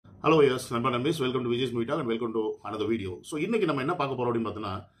Hello, yes, welcome to Vijay's Movie Talk and welcome to another video. So, இன்னைக்கு நம்ம என்ன பார்க்க போறோம் அப்படினு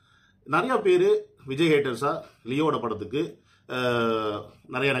பார்த்தனா நிறைய பேர் விஜய் ஹேட்டர்ஸா லியோட படத்துக்கு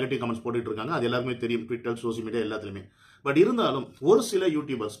நிறைய நெகட்டிவ் கமெண்ட்ஸ் போட்டுட்டு இருக்காங்க. அது எல்லாருமே தெரியும், ட்விட்டர், சோஷியல் மீடியா எல்லாத்துலயுமே. பட் இருந்தாலும் ஒரு சில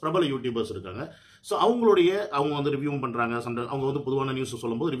யூடியூபர்ஸ், பிரபல யூடியூபர்ஸ் இருக்காங்க. ஸோ அவங்க வந்து ரிவ்யூ பண்றாங்க, அவங்க வந்து பொதுவான நியூஸ்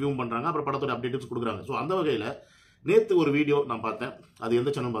சொல்லும்போது ரிவ்யூ பண்றாங்க, அப்புறம் படத்தோட அப்டேட்ஸ் கொடுக்குறாங்க. ஸோ அந்த வகையில் நேற்று ஒரு வீடியோ நான் பார்த்தேன். அது எந்த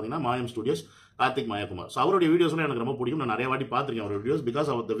சேனல் பார்த்தீங்கன்னா மாயம் ஸ்டுடியோஸ், கார்த்திக் மாயகுமார். ஸோ அவருடைய வீடியோஸ்லாம் எனக்கு ரொம்ப பிடிக்கும். நான் நிறைய வாட்டி பார்த்துருக்கேன் அவருடைய videos. Because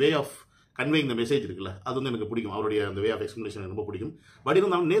of the way of conveying the message இருக்குல்ல, அது வந்து எனக்கு பிடிக்கும். அவருடைய அந்த வே ஆஃப் எக்ஸ்பிளேஷன் எனக்கு ரொம்ப பிடிக்கும். பட்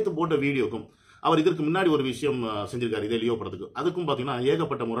இருந்தாலும் நேற்று போட்ட வீடியோக்கும் அவர் இதற்கு முன்னாடி ஒரு விஷயம் செஞ்சிருக்காரு இதே லியோ படத்துக்கு, அதுக்கும் பார்த்தீங்கன்னா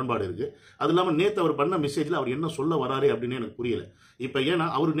ஏகப்பட்ட முரண்பாடு இருக்கு. அது இல்லாமல் நேற்று அவர் பண்ண மெசேஜில் அவர் என்ன சொல்ல வராரு அப்படின்னு எனக்கு புரியல. இப்போ ஏன்னா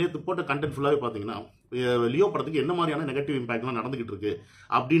அவர் நேற்று போட்ட கண்டென்ட் ஃபுல்லாகவே பார்த்தீங்கன்னா லியோ படத்துக்கு என்ன மாதிரியான நெகட்டிவ் இம்பாக்ட்லாம் நடந்துகிட்டு இருக்கு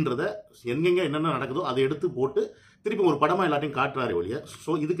அப்படின்றத எங்கெங்க என்னென்ன நடக்குதோ அதை எடுத்து போட்டு திருப்பி ஒரு படமா எல்லாத்தையும் காட்டுறாரு வழியா.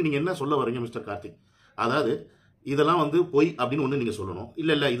 ஸோ இதுக்கு நீங்க என்ன சொல்ல வரீங்க மிஸ்டர் கார்த்திக்? அதாவது இதெல்லாம் வந்து பொய் அப்படின்னு ஒன்று நீங்க சொல்லணும்,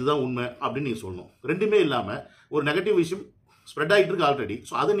 இல்ல இதுதான் உண்மை அப்படின்னு நீங்க சொல்லணும். ரெண்டுமே இல்லாம ஒரு நெகட்டிவ் விஷயம் ஸ்ப்ரெட் ஆகிட்டு இருக்கு ஆல்ரெடி.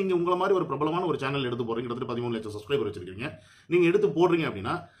 ஸோ அதை நீங்க உங்களை மாதிரி ஒரு பிரபலமான ஒரு சேனல் எடுத்து போறீங்க, கிட்டத்தட்ட 13 லட்சம் சப்ஸ்கிரைபர் வச்சிருக்கீங்க. நீங்க எடுத்து போடுறீங்க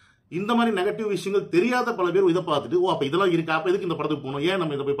அப்படின்னா இந்த மாதிரி நெகட்டிவ் விஷயங்கள் தெரியாத பல பேர் இதை பார்த்துட்டு ஓ அப்ப இதெல்லாம் இருக்கா, அப்ப எதுக்கு இந்த படத்துக்கு போகணும், ஏன்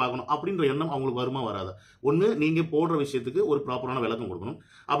நம்ம இதை போய் பார்க்கணும் அப்படின்ற எண்ணம் அவங்களுக்கு வருமா வராது? ஒன்று நீங்க போடுற விஷயத்துக்கு ஒரு ப்ராப்பரான விளக்கம் கொடுக்கணும்.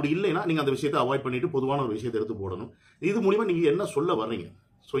 அப்படி இல்லைன்னா நீங்க அந்த விஷயத்தை அவாய்ட் பண்ணிட்டு பொதுவான ஒரு விஷயத்தை எடுத்து போடணும். இது மூலியமா நீங்க என்ன சொல்ல வர்றீங்க?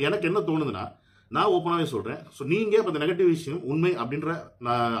 ஸோ எனக்கு என்ன தோணுதுன்னா, நான் ஓப்பனாகவே சொல்றேன். ஸோ நீங்க இப்போ இந்த நெகட்டிவ் விஷயம் உண்மை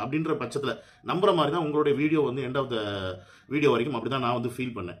அப்படின்ற பட்சத்தில் நம்புற மாதிரி தான் உங்களுடைய வீடியோ வந்து எண்ட் ஆஃப் த வீடியோ வரைக்கும் அப்படிதான் நான் வந்து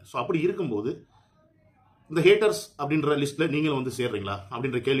ஃபீல் பண்ணேன். ஸோ அப்படி இருக்கும்போது இந்த ஹேட்டர்ஸ் அப்படின்ற லிஸ்ட்ல நீங்களும் வந்து சேர்றீங்களா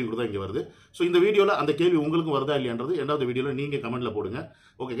அப்படின்ற கேள்வி கூட தான் இங்கே வருது. ஸோ இந்த வீடியோவில் அந்த கேள்வி உங்களுக்கும் வருதா இல்லையான்றது எண்டாவது வீடியோவில் நீங்க கமெண்ட்ல போடுங்க.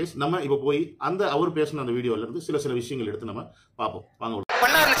 ஓகே கைஸ், நம்ம இப்போ போய் அவர் பேசின அந்த வீடியோல இருந்து சில விஷயங்கள் எடுத்து நம்ம பார்ப்போம். வாங்க.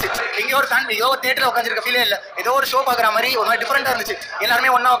 பண்ணா இருந்துச்சு. இங்க ஒரு ஃபேன் ஏதோ தியேட்டர்ல உட்காந்துருக்க ஃபீலே இல்ல, ஏதோ ஒரு ஷோ பாக்குற மாதிரி ஒரு மாதிரி டிஃபரெண்டா இருந்துச்சு.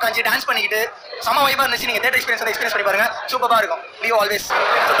 எல்லாருமே ஒண்ணா உட்காந்து டான்ஸ் பண்ணிக்கிட்டு சம வைபா இருந்துச்சு. நீங்க தியேட்டர் எக்ஸ்பீரியன்ஸ் பண்ணி பாருங்க, சூப்பரா இருக்கும். லியோ ஆல்வேஸ்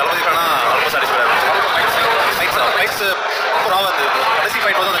தளபதி ஃபேனா ஆல்மோஸ்ட் சாட்டிஸ்ஃபைட். ஃபைட்ஸ் சூப்பராக வந்து கடைசி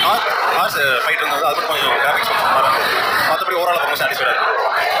ஃபைட் வந்து அந்த கார்ஸ் ஃபைட் இருந்தது, அது மட்டும் கொஞ்சம் கிராஃபிக்ஸ் சூப்பராக இருந்தது. மற்றபடி ஓவரால் ரொம்ப சாட்டிஸ்ஃபைடாக இருக்கும்.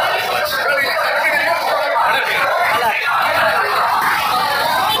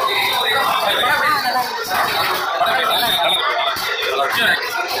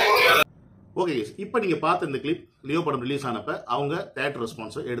 ஓகே, இப்போ நீங்க பார்த்த இந்த கிளிப் லியோ படம் ரிலீஸ் ஆனப்ப அவங்க தேட்டர்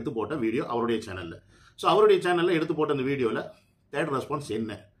ரெஸ்பான்ஸை எடுத்து போட்ட வீடியோ அவருடைய சேனல்ல. ஸோ அவருடைய சேனல்ல எடுத்து போட்ட இந்த வீடியோவில் தேட்டர் ரெஸ்பான்ஸ்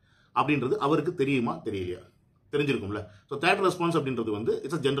என்ன அப்படின்றது அவருக்கு தெரியுமா தெரியலையா? தெரிஞ்சிருக்கும்ல. ஸோ தேட்டர் ரெஸ்பான்ஸ் அப்படின்றது வந்து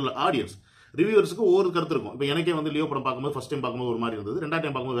இட்ஸ் அ ஜென்ரல் ஆடியன்ஸ். ரிவ்யூவர்ஸுக்கு ஒவ்வொரு கருத்து இருக்கும். இப்போ எனக்கே வந்து லியோ படம் பார்க்கும்போது ஃபர்ஸ்ட் டைம் பார்க்கும்போது ஒரு மாதிரி இருந்தது, ரெண்டாவது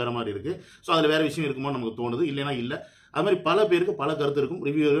டைம் பார்க்கும்போது வேற மாதிரி இருக்கு. ஸோ அதில் வேற விஷயம் இருக்குமோ நமக்கு தோணுது, இல்லைனா இல்லை. அது மாதிரி பல பேருக்கு பல கருத்து இருக்கும்.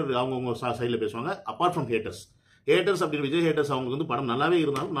 ரிவ்யூவர் அவங்கவுங்க சைடில் பேசுவாங்க. அப்பார்ட் ஃப்ரம் ஹேட்டர்ஸ் அப்படின்னு விஜய் ஹேட்டர்ஸ் அவங்க வந்து படம் நல்லாவே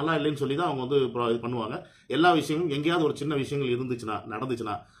இருந்தாலும் நல்லா இல்லைன்னு சொல்லி தான் அவங்க வந்து இது பண்ணுவாங்க. எல்லா விஷயமும் எங்கேயாவது ஒரு சின்ன விஷயங்கள்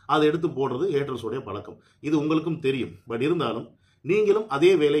நடந்துச்சுன்னா அதை எடுத்து போடுறது ஹேட்டர்ஸோடைய பழக்கம். இது உங்களுக்கும் தெரியும். பட் இருந்தாலும் நீங்களும்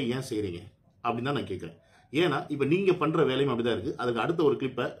அதே வேலையை ஏன் செய்றீங்க அப்படின்னு தான் நான் கேட்கிறேன். ஏன்னா இப்ப நீங்க பண்ற வேலையும் அப்படிதான் இருக்கு. அதுக்கு அடுத்த ஒரு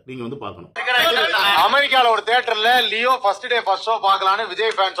கிளிப்பை நீங்க வந்து பார்க்கணும். அமெரிக்கால ஒரு தியேட்டர்ல Leo first day first show பார்க்கலான்னு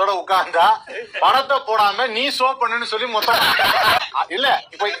விஜய் ஃபேன்ஸோட உட்கார்ந்தா படத்தை போடாம நீ ஷோ பண்ணுன்னு சொல்லி மொத்தம் இல்ல.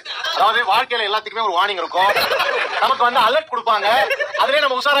 இப்ப அதாவது வாழ்க்கையில எல்லாத்துக்குமே ஒரு வார்னிங் இருக்கும். நமக்கு வந்து அலர்ட் கொடுப்பாங்க, அதுலயே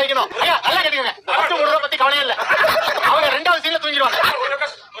நம்ம உஷாராயிக்கணும். நல்லா கேட்டுக்கோங்க, ஃபர்ஸ்ட் ஒரு பத்தி கவலையே இல்ல. அவங்க ரெண்டாவது சீன்ல தூங்கிடுவாங்க.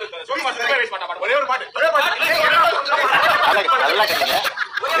 ஒரே ஒரு பாட்டு நல்லா கேட்டீங்க.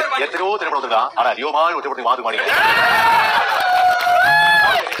 எத்தனையோ திரைப்படம் ஆனா லியோ மாதிரி ஒற்றைப்பட்டு வாது மாடி.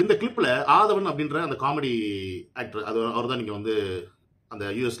 இந்த கிளிப்ல ஆதவன் அப்படின்ற அந்த காமெடி ஆக்டர், அவர் தான் நீங்க வந்து அந்த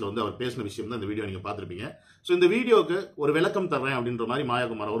யூஎஸ்ல வந்து அவர் பேசின விஷயம் தான் இந்த வீடியோ நீங்க பார்த்திருப்பீங்க. ஸோ இந்த வீடியோக்கு ஒரு விளக்கம் தர்றேன் அப்படின்ற மாதிரி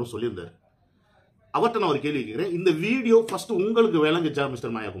மாயாகுமார் அவரும் சொல்லியிருந்தார். அவர்கிட்ட நான் ஒரு கேள்வி கேட்கிறேன், இந்த வீடியோ ஃபர்ஸ்ட் உங்களுக்கு விளங்குச்சா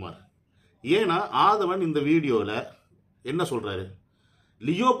மிஸ்டர் மாயாகுமார்? ஏன்னா ஆதவன் இந்த வீடியோல என்ன சொல்றாரு,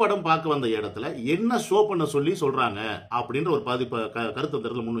 லியோ படம் பார்க்க வந்த இடத்துல என்ன ஷோ பண்ண சொல்லி சொல்றாங்க அப்படின்ற ஒரு கருத்து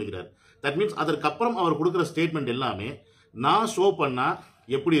தரத்துல முன்வைக்கிறார். தட் மீன்ஸ் அதற்கப்புறம் அவர் கொடுக்குற ஸ்டேட்மெண்ட் எல்லாமே நான் ஷோ பண்ணா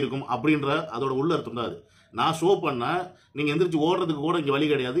எப்படி இருக்கும் அப்படின்ற அதோட உள்ள அர்த்தம் தான். அது நான் ஷோ பண்ணா நீங்க எந்திரிச்சு ஓடுறதுக்கு கூட இங்க வழி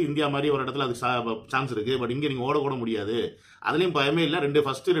கிடையாது. இந்தியா மாதிரி ஒரு இடத்துல அது சான்ஸ் இருக்கு, பட் இங்க நீங்க ஓட கூட முடியாது. அதுலயும் பயமே இல்லை.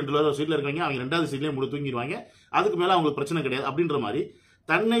 ஃபர்ஸ்ட் 2 சீட்ல இருக்காங்க, அவங்க 2வது சீட்லயே முழு தூங்கிடுவாங்க. அதுக்கு மேல அவங்களுக்கு பிரச்சனை கிடையாது அப்படின்ற மாதிரி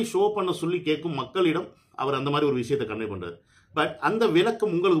தன்னை ஷோ பண்ண சொல்லி கேட்கும் மக்களிடம் அவர் அந்த மாதிரி ஒரு விஷயத்தை கன்வே பண்றாரு. பட் அந்த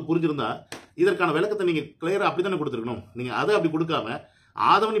விளக்கம் உங்களுக்கு புரிஞ்சிருந்தா இதற்கான விளக்கத்தை நீங்க கிளியரா அப்படித்தானே கொடுத்துருக்கணும். நீங்க அதை அப்படி கொடுக்காம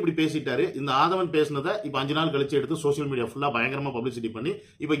ஆதவன் இப்படி பேசிட்டாரு, இந்த ஆதவன் பேசினதை இப்ப 5 நாள் கழிச்சு எடுத்து சோசியல் மீடியா ஃபுல்லா பயங்கரமா பப்ளிசிட்டி பண்ணி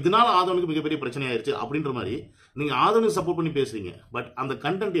இப்ப இதனால ஆதவனுக்கு மிகப்பெரிய பிரச்சனை ஆயிருச்சு அப்படின்ற மாதிரி நீங்க ஆதவனுக்கு சப்போர்ட் பண்ணி பேசுறீங்க. பட் அந்த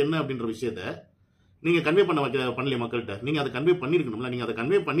கண்டென்ட் என்ன அப்படின்ற விஷயத்த நீங்க கன்வே பண்ணல மக்கள்கிட்ட. நீங்க அதை கன்வே பண்ணிருக்கணும்ல. நீங்க அதை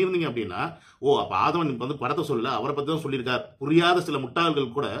கன்வே பண்ணிருந்தீங்க அப்படின்னா ஓ அப்ப ஆதவன் வந்து படத்தை சொல்லல, அவரை பத்தி தான் சொல்லியிருக்கார், புரியாத சில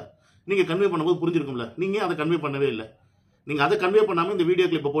முட்டாள்கள் கூட நீங்க கன்வே பண்ணும்போது புரிஞ்சிருக்கும்ல. நீங்க அதை கன்வே பண்ணவே இல்லை. நீங்கள் அதை கன்வே பண்ணாமல் இந்த வீடியோ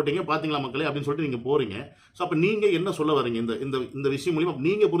கிளிப்பை போட்டீங்க பார்த்தீங்களா மக்களே அப்படின்னு சொல்லிட்டு நீங்கள் போகிறீங்க. ஸோ அப்போ நீங்கள் என்ன சொல்ல வரீங்க இந்த விஷயம் மூலிமா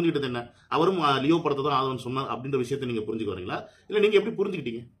நீங்கள் புரிஞ்சுக்கிட்டது என்ன? அவரும் லியோ படத்தை தான் ஆதவன் சொன்னார் அப்படின்ற விஷயத்தை நீங்கள் புரிஞ்சுக்க வரீங்களா, இல்லை நீங்கள் எப்படி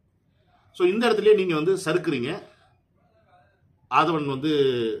புரிஞ்சுக்கிட்டீங்க? ஸோ இந்த இடத்துலயே நீங்கள் வந்து சறுக்குறீங்க. ஆதவன் வந்து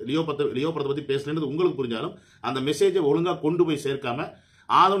லியோ படத்தை பற்றி பேசலன்றது உங்களுக்கு புரிஞ்சாலும் அந்த மெசேஜை ஒழுங்காக கொண்டு போய் சேர்க்காம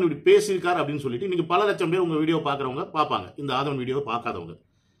ஆதவன் இப்படி பேசியிருக்காரு அப்படின்னு சொல்லிட்டு நீங்கள் பல லட்சம் பேர் உங்கள் வீடியோ பார்க்குறவங்க பார்ப்பாங்க, இந்த ஆதவன் வீடியோவை பார்க்காதவங்க.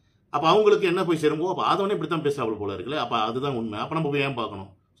 அப்போ அவங்களுக்கு என்ன போய் சேருமோ, அப்போ ஆதவனே இப்படி தான் பேசுகிறாள் போல இருக்குல்ல, அப்போ அதுதான் உண்மை. அப்போ நம்ம போய் ஏன் பார்க்கணும்?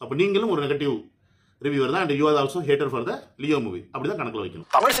 அப்போ நீங்களும் ஒரு நெகட்டிவ் ரிவ்யூவர் தான், and you are also header for the Leo movie. அப்படி தான் கணக்கில் வைக்கணும்.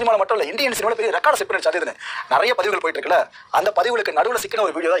 தமிழ் சினிமாவில் மட்டும் இல்லை, இந்தியன் சினிமாவில் பெரிய ரெக்கார்டு செட் பண்ணி சாதிதுன்னு நிறைய பதிவுகள் போயிட்டு இருக்குல்ல, அந்த பதிவுகளுக்கு நடுவில் சிக்கின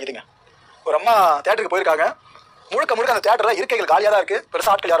ஒரு வீடியோ தான் இதுங்க. ஒரு அம்மா தேட்டருக்கு போயிருக்காங்க. முழுக்க அந்த தேட்டரில் இருக்கைகள் காலியாக தான் இருக்குது,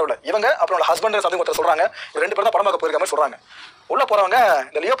 பெருசாக ஆட்கள் யாரும் இல்லை. இவங்க அப்புறம் ஹஸ்பண்ட் சந்தேகம் ஒருத்தர் சொல்கிறாங்க, ஒரு 2 பேர் தான் படம் பார்க்க போயிருக்க மாதிரி சொல்கிறாங்க. உள்ள போறவங்க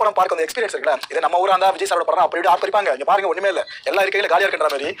இந்த லியோ படம் பார்க்க அந்த எக்ஸ்பீரியன்ஸ் இருக்குல்ல, இது நம்ம ஊரா இருந்தா விஜய் சாரோட படம் அப்படி ஆர்ப்பரிப்பாங்க, இங்க பாருங்க ஒண்ணுமே இல்ல, எல்லா இருக்கையில காலியா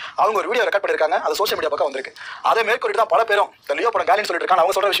இருக்குன்ற மாதிரி அவங்க ஒரு வீடியோ ரெக்கார்ட் பண்ணிருக்காங்க. அது சோஷியல் மீடியா பக்கம் வந்திருக்கு. அதை மேற்கொண்டு தான் பல பேரும் இந்த லியோ படம் காலின்னு சொல்லிட்டு இருக்காங்க.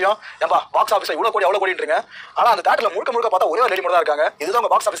 அவங்க சொல்ற விஷயம், ஏன்பா பாக்ஸ் ஆஃபீஸ்ல இவ்வளவு கோடி அவ்வளவு கோடின்றீங்க, ஆனா அந்த தேட்டர்ல முழுக்க பார்த்தா ஒரே ஒரு லேடி மட்டும் தான் இருக்காங்க, இதுதான்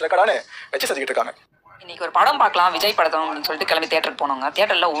உங்க பாக்ஸ் ஆஃபீஸ் ரெக்கார்டானு வச்சு செஞ்சுட்டு இருக்காங்க. இன்னைக்கு ஒரு படம் பார்க்கலாம் விஜய் படம் அப்படின்னு சொல்லிட்டு கிளம்பி தேட்டருக்கு போனோங்க.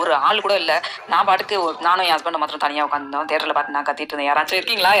 தேட்டரில் ஒரு ஆள் கூட இல்லை. நான் பாட்டுக்கு நானும் என் ஹஸ்பண்ட் மாத்திரம் தனியாக உட்காந்துருந்தோம். தேட்டரில் பார்த்து நான் கத்திட்டு இருந்தேன், யாராச்சும்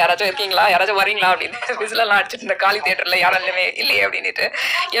இருக்கீங்களா, யாராச்சும் வரீங்களா அப்படின்னு விசிலெல்லாம் அடிச்சுட்டு இருந்த காலி தேட்டரில் யாரும் இல்லையே அப்படின்ட்டு.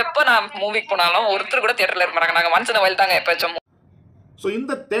 எப்போ நான் மூவிக்கு போனாலும் ஒருத்தர் கூட தேட்டரில் இருக்க மாட்டாங்க. நாங்கள் மனுஷனை வயல்தாங்க எப்போச்சும். ஸோ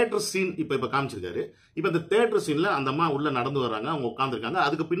இந்த தேட்டர் சீன் இப்போ காமிச்சிருக்காரு. இப்போ இந்த தேட்டர் சீனில் அந்த அம்மா உள்ளே நடந்து வர்றாங்க, அவங்க உட்காந்துருக்காங்க.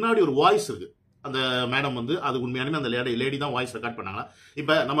 அதுக்கு பின்னாடி ஒரு வாய்ஸ் இருக்குது. அந்த மேடம் வந்து அது உண்மையானமே அந்த லேடி தான் வாய்ஸ் ரெக்கார்ட் பண்ணாங்களா?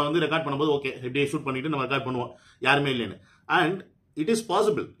 இப்போ நம்ம வந்து ரெக்கார்ட் பண்ணும்போது ஓகே இப்படியே ஷூட் பண்ணிட்டு நம்ம ரெக்கார்ட் பண்ணுவோம், யாருமே இல்லைன்னு. And it is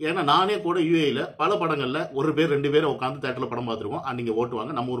possible. ஏன்னா நானே கூட யூஏயில் பல படங்களில் 1 பேர் 2 பேரை உட்காந்து தேட்டரில் படம் பார்த்துருவோம். அண்ட் இங்கே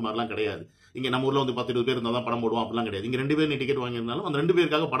ஓட்டுவாங்க. நம்ம ஊர் மாதிரிலாம் கிடையாது. இங்கே நம்ம ஊரில் வந்து 10-20 பேர் இருந்தால் தான் படம் போடுவோம், அப்படிலாம் கிடையாது. இங்கே 2 பேர் நீ டிக்கெட் வாங்கியிருந்தாலும் அந்த 2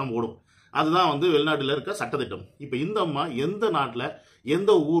 பேருக்காக படம் ஓடும். அதுதான் வந்து வெளிநாட்டில் இருக்க சட்டத்திட்டம். இப்போ இந்த அம்மா எந்த நாட்டில்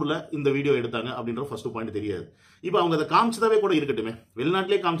எந்த ஊரில் இந்த வீடியோ எடுத்தாங்க அப்படின்ற ஃபர்ஸ்ட் பாயிண்ட் தெரியாது. இப்போ அவங்க அதை காமிச்சதாவே கூட இருக்கட்டுமே,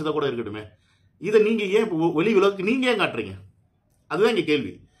 வெளிநாட்டிலே காமிச்சதா கூட இருக்கட்டுமே, இதை நீங்கள் ஏன் வெளி உலகத்துக்கு நீங்கள் ஏன் காட்டுறீங்க? அதுதான் இங்கே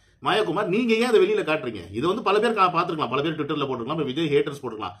கேள்வி. மாயாகுமார், நீங்கள் ஏன் அதை வெளியில் காட்டுறீங்க? இதை வந்து பல பேர் பார்த்துருக்கலாம், பல பேர் ட்விட்டரில் போட்டுருக்கலாம், இப்போ விஜய் ஹேட்டர்ஸ்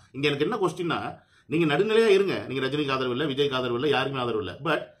போட்டுக்கலாம். இங்கே எனக்கு என்ன கொஸ்டின்னா, நீங்கள் நடுநிலையாக இருங்க. நீங்கள் ரஜினிக்கு ஆதரவு இல்லை, விஜய்க்கு ஆதரவு இல்லை, யாருக்குமே ஆதரவு இல்லை.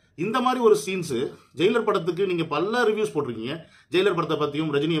 பட் இந்த மாதிரி ஒரு சீன்ஸு ஜெயிலர் படத்துக்கு நீங்கள் பல ரிவ்யூஸ் போட்டிருக்கீங்க. ஜெயிலர் படத்தை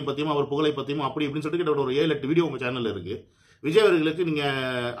பற்றியும் ரஜினியை பற்றியும் அவர் புகழை பற்றியும் அப்படி இப்படின்னு சொல்லிட்டு கிட்ட ஒரு 7-8 வீடியோ உங்கள் சேனலில் இருக்குது. விஜய் அவர்களுக்கு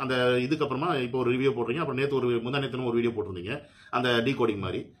நீங்கள் அந்த இதுக்கப்புறமா இப்போ ஒரு ரிவ்யூ போடுறீங்க, அப்புறம் நேற்று ஒரு முந்தானேத்தனும் ஒரு வீடியோ போட்டிருந்தீங்க அந்த டீகோடிங்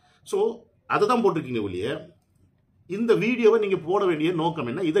மாதிரி. ஸோ அதை தான் போட்டிருக்கீங்க ஒழிய இந்த வீடியோவை நீங்கள் போட வேண்டிய நோக்கம்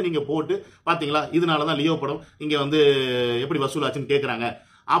என்ன? இதை நீங்கள் போட்டு பார்த்தீங்களா இதனால தான் லியோ படம் இங்கே வந்து எப்படி வசூலாச்சுன்னு கேட்குறாங்க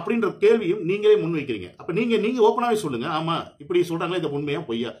அப்படின்ற கேள்வியும் நீங்களே முன்வைக்கிறீங்க. அப்போ நீங்கள் ஓப்பனாகவே சொல்லுங்கள், ஆமாம் இப்படி சொல்கிறாங்களே இந்த உண்மையாக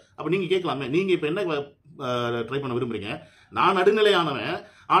பொய்யா? அப்போ நீங்கள் கேட்கலாமே. நீங்கள் இப்போ என்ன ட்ரை பண்ண விரும்புகிறீங்க? நான் நடுநிலையானவன்,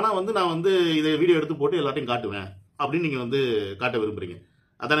 ஆனால் வந்து நான் வந்து இதை வீடியோ எடுத்து போட்டு எல்லாத்தையும் காட்டுவேன் அப்படின்னு நீங்கள் வந்து காட்ட விரும்புகிறீங்க.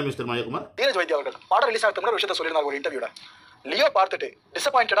 அதானே மிஸ்டர் மாயகுமார்? தீரஜ் வைத்தியா அவர்கள் படம் ரிலீஸ் ஆகிறதுக்கு முன்னாடி விஷயத்தை சொல்லியிருந்தாங்க ஒரு இன்டர்வியூல. லியோ பார்த்துட்டு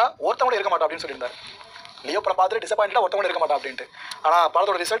டிசப்பாயிண்டடா ஒருத்தவங்க இருக்க மாட்டா அப்படின்னு சொல்லியிருந்தாரு. லியோ படம் பார்த்துட்டு டிசப்பாயிண்டடா ஒருத்தவங்க இருக்க மாட்டா அப்படின்ட்டு. ஆனால்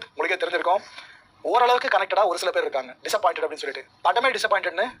படத்தோட ரிசல்ட் உங்களுக்கே தெரிஞ்சிருக்கும். ஓரளவுக்கு கனெக்டடா ஒரு சில பேர் இருக்காங்க, டிசப்பாயிண்டட் அப்படின்னு சொல்லிட்டு. படமே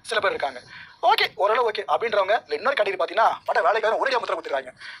டிசப்பாயிண்டட்னு சில பேர் இருக்காங்க. ஓகே ஓரளவு ஓகே அப்படின்றவங்க இன்னொரு கண்டிப்பாக பார்த்தீங்கன்னா படம் வேலைக்காக ஒரே முத்திரை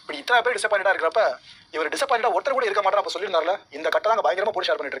கொடுத்துருக்காங்க. இப்படி இத்தனை பேர் டிசப்பாயிண்டா இருக்கிறப்ப இவர் டிசப்பாயிண்டா ஒருத்தர் கூட இருக்க மாட்டேன் அப்போ சொல்லியிருந்தாருல, இந்த கட்டை தாங்க பயங்கரமாக போட்டு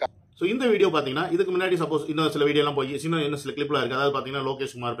ஷேர் பண்ணிட்டு இருக்காங்க. ஸோ இந்த வீடியோ பார்த்தீங்கன்னா இதுக்கு முன்னாடி சப்போஸ் இன்னும் சில வீடியோலாம் போய் இன்னும் சில கிளிப்லாம் இருக்குது. அதாவது பார்த்தீங்கன்னா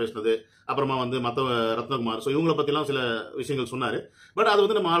லோகேஷ் குமார் பேசுனது, அப்புறமா வந்து மற்ற ரத்னகுமார், ஸோ இவங்களை பற்றிலாம் சில விஷயங்கள் சொன்னார். பட் அது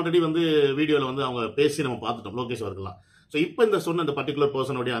வந்து நம்ம ஆல்ரெடி வந்து வீடியோவில் வந்து அவங்க பேசி நம்ம பார்த்துட்டோம், லோகேஷ் அவர்கள்லாம். ஸோ இப்போ இந்த சொன்ன இந்த பர்டிகுலர்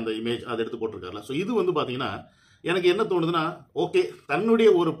பர்சனுடைய அந்த இமேஜ் அதை எடுத்து போட்டிருக்காருல. ஸோ இது வந்து பார்த்தீங்கன்னா எனக்கு என்ன தோணுதுன்னா, ஓகே தன்னுடைய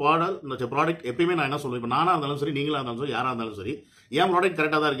ஒரு ப்ராடக்ட் எப்பயுமே நான் என்ன சொல்லுவேன், இப்போ நானாக இருந்தாலும் சரி, நீங்களாக இருந்தாலும் சரி, யாராக இருந்தாலும் சரி, என் ப்ராடக்ட்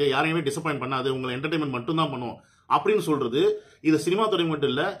கரெக்டாக தான் இருக்குது, யாரையுமே டிசப்பாயின்ட் பண்ணாது, உங்களை என்டர்டைன்மெண்ட் மட்டும்தான் பண்ணுவோம் அப்படின்னு சொல்றது இது சினிமா துறை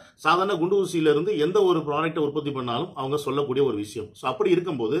மட்டும் இல்லை, சாதாரண குண்டு ஊசியிலிருந்து எந்த ஒரு ப்ராடக்டை உற்பத்தி பண்ணாலும் அவங்க சொல்லக்கூடிய ஒரு விஷயம். ஸோ அப்படி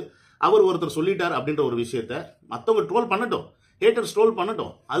இருக்கும்போது அவர் ஒருத்தர் சொல்லிட்டார் அப்படின்ற ஒரு விஷயத்த மற்றவங்க ட்ரோல் பண்ணட்டும், ஹேட்டர்ஸ் ட்ரோல்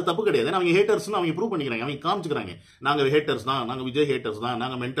பண்ணட்டும், அது தப்பு கிடையாது. ஏன்னா அவங்க ஹேட்டர்ஸ்னு அவங்க ப்ரூவ் பண்ணிக்கிறாங்க, அவங்க காமிச்சுக்கிறாங்க, நாங்கள் ஹேட்டர்ஸ் தான், நாங்கள் விஜய் ஹேட்டர்ஸ் தான்,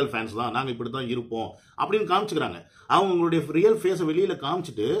 நாங்கள் மென்டல் ஃபேன்ஸ் தான், நாங்கள் இப்படி தான் இருப்போம் அப்படின்னு காமிச்சுக்கிறாங்க. அவங்க உங்களுடைய ரியல் ஃபேஸை வெளியில்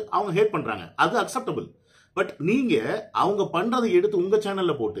காமிச்சிட்டு அவங்க ஹேட் பண்ணுறாங்க, அது அக்செப்டபிள். பட் நீங்கள் அவங்க பண்ணுறதை எடுத்து உங்கள்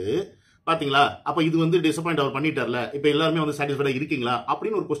சேனலில் போட்டு பார்த்தீங்களா, அப்போ இது வந்து டிசப்பாயிண்ட் அவர் பண்ணிட்டார்ல, இப்போ எல்லாருமே வந்து சாட்டிஸ்ஃபைடாக இருக்கீங்களா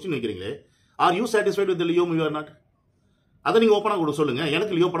அப்படின்னு ஒரு question வைக்கிறீங்களே. Are you satisfied with Leo movie or not? அதை நீங்கள் ஓப்பனாக கூட சொல்லுங்கள்,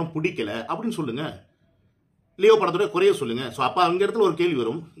 எனக்கு லியோ படம் பிடிக்கல அப்படின்னு சொல்லுங்கள், லியோ படத்தோட குறைய சொல்லுங்க. ஸோ அப்போ அங்கே இடத்துல ஒரு கேள்வி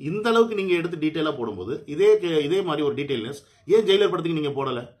வரும், இந்த அளவுக்கு நீங்கள் எடுத்து டீட்டெயிலாக போடும்போது இதே மாதிரி ஒரு டீட்டெயில்னஸ் ஏன் ஜெயிலர் படத்துக்கு நீங்கள்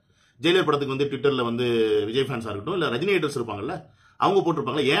போடலை? ஜெயிலர் படத்துக்கு வந்து ட்விட்டரில் வந்து விஜய் ஃபேன்ஸாக இருக்கட்டும், இல்லை ரஜினி ஹேட்டர்ஸ் இருப்பாங்கல்ல, அவங்க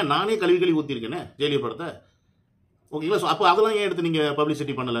போட்டிருப்பாங்களே, ஏன் நானே கழுவி ஊற்றிருக்கேனே ஜெயிலர் படத்தை, ஓகேங்களா? ஸோ அப்போ அதெல்லாம் ஏன் எடுத்து நீங்கள்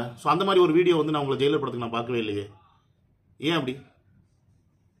பப்ளிசிட்டி பண்ணலை? ஸோ அந்த மாதிரி ஒரு வீடியோ வந்து நான் உங்களை ஜெயிலர் படத்துக்கு நான் பார்க்கவே இல்லையே, ஏன் அப்படி?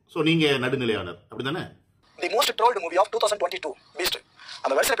 ஸோ நீங்கள் நடுநிலையாளர் அப்படி தானே? The most trolled movie of 2022 Beast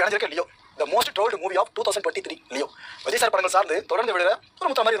அந்த வரிசையில் பிணைஞ்சிருக்க Leo. The most trolled movie of 2023 Leo. Vijay sir படங்கள் சார்ந்து தொடர்ந்து விழுற ஒரு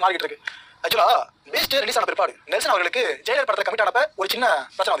முத்த மாதிரி மாறிட்டு இருக்கு. ஆக்சுவலா பேஸ்ட் ரிலீஸ் ஆன பிற்பாடு நெல்சன் அவர்களுக்கு ஜெயிலர் படத்தில் கமிட் ஆனப்ப ஒரு சின்ன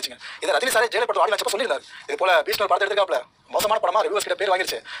பிரச்சனை வந்துச்சுங்க. இதை ரஜினி சார் ஜெயிலர் படத்தில் ஆடி சொல்லியிருந்தாரு. இது போல பீஸ்ட் படத்தை எடுத்துக்காப்ல மோசமான படமா ரிவ்யூஸ் கிட்ட பேர்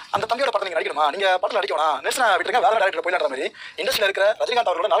வாங்கிருச்சு. அந்த தம்பியோட படத்தை நீங்க நடிக்கணுமா, நீங்க படத்தில் நடிக்கணும், நெல்சனை விட்டுருங்க, வேற டேரக்டர் போயிடுற மாதிரி இண்டஸ்ட்ரியில் இருக்கிற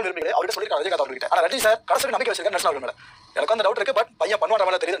ரஜினிகாந்த் அவர்களோட நாலு விரும்பிகள் அவர்கிட்ட சொல்லியிருக்காங்க ரஜினிகாந்த் அவர்கிட்ட. ஆனால் ரஜினி சார் கடைசி நம்பிக்கை வச்சிருக்காரு நெல்சன் அவர்கள் மேல. எனக்கு அந்த டவுட் இருக்கு. பட் பையன் பண்ணுவாங்க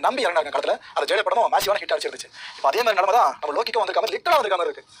மேலே தெரியுது. நம்பி இறங்கினாங்க காலத்தில் அந்த ஜெயிலர் படமும் மேசிவான ஹிட் அடிச்சிருந்துச்சு. இப்போ அதே மாதிரி நிலமை தான் நம்ம லோக்கிக்கும் வந்திருக்காம லிட்டரா வந்திருக்காம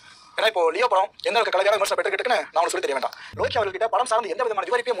இருக்கு. ஏன்னா இப்போ லியோ படம் எந்த அளவுக்கு கலைஞராக விமர்சனம் பெற்றுக்கிட்டுன்னு நான் சொல்லி தெரிய வேண்டாம். லோக்கி அவர்கிட்ட படம் சார்ந்து எந்த விதமான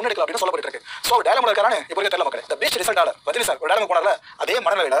விவரிப்பையும் முன்னெடுக்கலாம் அப்படின்னு சொல்லப்பட்டு இருக்கு. ஸோ டயலாக் இருக்கானே இப்போ இருக்க தெரியல மக்கள். இந்த பெஸ்ட் ரிசல்ட் ஆல ரஜினி சார் ஒரு டயலாக் போனால அதே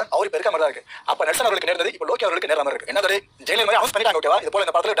மனநிலையில அவர் இப்போ இருக்க மாதிரி தான் இருக்கு. அப்போ நெல்சன் அவர்களுக்கு நேர்ந்தது இப்போ லோக்கி அவர்களுக்கு நேர்ந்த மாதிரி இருக்கு. என்னது ஜெயிலர் மாதிரி அனௌன்ஸ் பண்ணிட்டாங்க. ஓகேவா, இது போல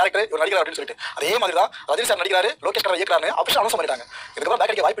இந்த படத்தில் டேரக்டர் ஒரு நடிகர் அப்படின்னு சொல்லிட்டு அதே மாதிரி தான் ரஜினி சார் நடிக்கிறாரு, லோகேஷ் கனகராஜ் இயக்குறாரு, அபிஷேக் அனௌன்ஸ் பண்ணிட்டாங்க. இதுக்கப்புறம்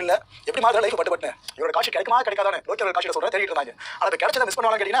பேக் அடிக்க வாய்ப்பு இல்லை. எப்படி மாதிரி லைஃப் பட்டு இவரோட காட்சி கிடைக்குமா கிடைக்காதானே லோக்கி அவர்கள் காட்சியை சொல்ற தேடிட்டு இருந்தாங்க. ஆனால் இப்போ கிடைச்சதை மிஸ்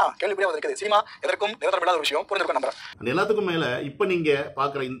பண்ணுவாங்க கேட்டீங்கன்னா கேள்விப்படியாக இருக்குது. சினிமா எதற்கும் நிரந்தரம் இல்லாத ஒரு விஷயம் புரிஞ்சிருக்கும் நம்புறேன். எல்லாத்துக்கும் மேல இப்போ நீங்க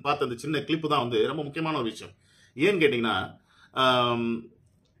பார்த்த அந்த சின்ன கிளிப்பு தான் வந்து ரொம்ப முக்கியமான ஒரு விஷயம். ஏன்னு கேட்டீங்கன்னா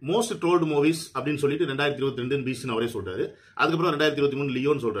மோஸ்ட் ட்ரோல்டு மூவிஸ் அப்படின்னு சொல்லிட்டு 2022 பீஸ்ட்னு அவரே சொல்றாரு. அதுக்கப்புறம் 2023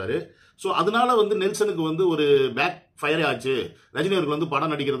 லியோன்னு சொல்றாரு. ஸோ அதனால வந்து நெல்சனுக்கு வந்து ஒரு பேக் ஃபயரே ஆச்சு. ரஜினி அவர்கள் வந்து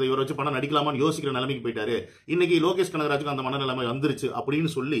படம் நடிக்கிறத இவரை வச்சு படம் நடிக்கலாமான்னு யோசிக்கிற நிலைமைக்கு போயிட்டாரு. இன்னைக்கு லோகேஷ் கனகராஜுக்கு அந்த மனநிலைமை வந்துருச்சு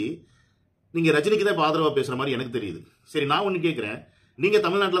அப்படின்னு சொல்லி நீங்க ரஜினிக்கு தான் இப்போ ஆதரவா பேசுற மாதிரி எனக்கு தெரியுது. சரி, நான் ஒன்று கேட்குறேன். நீங்க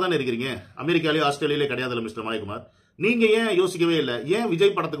தமிழ்நாட்டில் தானே இருக்கிறீங்க, அமெரிக்காலேயோ ஆஸ்திரேலியாலே கிடையாதுல்ல மிஸ்டர் மாயகுமார். நீங்க ஏன் யோசிக்கவே இல்லை? ஏன்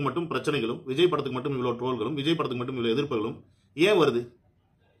விஜய் படத்துக்கு மட்டும் பிரச்சனைகளும், விஜய் படத்துக்கு மட்டும் இவ்வளோ ட்ரோல்களும், விஜய் படத்துக்கு மட்டும் இவ்வளோ எதிர்ப்புகளும் ஏன் வருது?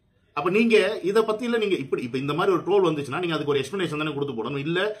 அப்ப நீங்க இதை பத்தி இல்ல, நீங்க இப்ப இந்த மாதிரி ஒரு ட்ரோல் வந்துச்சுன்னா நீங்க அதுக்கு ஒரு எக்ஸ்பிளனேஷன் தானே கொடுத்து போடணும்.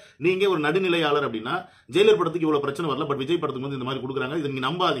 இல்ல நீங்க ஒரு நடுநிலையாளர் அப்படின்னா ஜெயிலர் படத்துக்கு இவ்வளவு பிரச்சனை வரல, பட் விஜய் படத்துக்கு வந்து இந்த மாதிரி கொடுக்குறாங்க, இதை நீங்க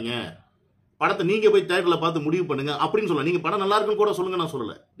நம்பாதீங்க, படத்தை நீங்க போய் தியேட்டர்ல பார்த்து முடிவு பண்ணுங்க அப்படின்னு சொல்லலாம். நீங்க படம் நல்லா இருக்குன்னு கூட சொல்லுங்க, நான்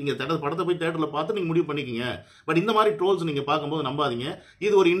சொல்லல. நீங்க படத்தை போய் தியேட்டர்ல பார்த்து நீங்க முடிவு பண்ணிக்கங்க. பட் இந்த மாதிரி ட்ரோல்ஸ் நீங்க பார்க்கும்போது நம்பாதீங்க.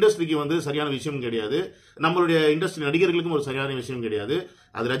 இது ஒரு இண்டஸ்ட்ரிக்கு வந்து சரியான விஷயம் கிடையாது. நம்மளுடைய இண்டஸ்ட்ரி நடிகர்களுக்கும் ஒரு சரியான விஷயம் கிடையாது.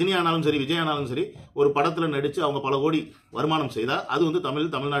 அது ரஜினி ஆனாலும் சரி, விஜய் ஆனாலும் சரி, ஒரு படத்துல நடிச்சு அவங்க பல கோடி வருமானம் செய்தா அது வந்து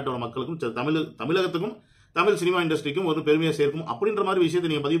தமிழ்நாட்டோட மக்களுக்கும் தமிழகத்துக்கும் தமிழ் சினிமா இண்டஸ்ட்ரிக்கும் ஒரு பெருமையை சேர்க்கும் அப்படின்ற மாதிரி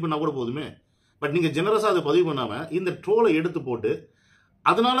விஷயத்தை நீங்க பதிவு பண்ணா கூட போதுமே. பட் நீங்க ஜெனரஸா அதை பதிவு பண்ணாம இந்த ட்ரோலை எடுத்து போட்டு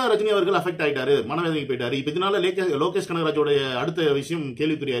அதனால ரஜினி அவர்கள் அஃபெக்ட் ஆயிட்டாரு, மனவேதனைக்கு போயிட்டாரு. இப்ப இதனால லோகேஷ் கனகராஜோட அடுத்த விஷயம்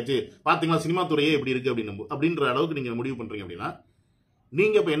கேள்விக்குறியாச்சு, பாத்தீங்களா சினிமா துறையே எப்படி இருக்கு அப்படின்ற அளவுக்கு நீங்க முடிவு பண்றீங்க அப்படின்னா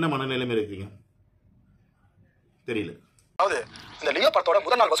நீங்க இப்ப என்ன மனநிலைமை இருக்கீங்க தெரியல. அதாவது இந்த லியோ படத்தோட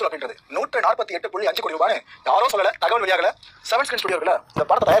முதல் நாள் வசூல் அப்படின்றது 148.5 கோடி ரூபாய் யாரோ சொல்லல, தகவல் வெளியாகல. 7 ஸ்கிரீன் ஸ்டுடியோல இந்த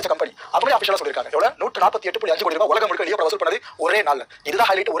படத்தை தயாரிச்ச கம்பெனி அப்படியே அபிஷியலா சொல்லிருக்காங்க. எவ்வளவு 148.5 கோடி ரூபாய் உலகம் முழுக்க லியோ படம் வசூல் பண்ணது ஒரே நாள்ல. இதுதான்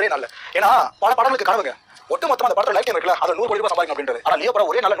ஹைலைட், ஒரே நாள்ல. ஏன்னா பல படங்களுக்கு கனவுங்க ஒட்டுமொத்தமா அந்த படத்துல லைஃப் டைம் இருக்குல்ல, அது 100 கோடி ரூபாய் சம்பாதிக்கும் அப்படின்றது. ஆனா லியோ படம்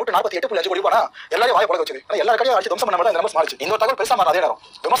ஒரே நாள் 148.5 கோடி ரூபாய் எல்லாரும் வாய் பழக வச்சது. எல்லா கடையும் அடிச்சு தம்சம் பண்ண இந்த மாறிச்சு. இந்த தகவல் பெருசா மாற அதே நேரம்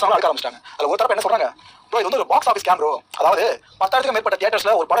விமர்சனம் அடிக்க ஆரம்பிச்சிட்டாங்க. அதுல ஒரு தரப்பு என்ன சொல்றாங்க, இது வந்து ஒரு பாக்ஸ் ஆஃபீஸ் ஸ்கேம் ப்ரோ. அதாவது 10,000க்கும் மேற்பட்ட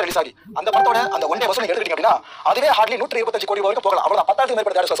தியேட்டர்ஸ்ல ஒரு படம் ரிலீஸ் ஆகி அந்த படத்தோட அந்த ஒன் டே வசூல் எடுத்துக்கிட்டீங்க அப்படின்னா அதுவே ஹார்ட்லி 125 கோடி வரைக்கும் போகலாம். அவ்வளவு 10,000க்கும்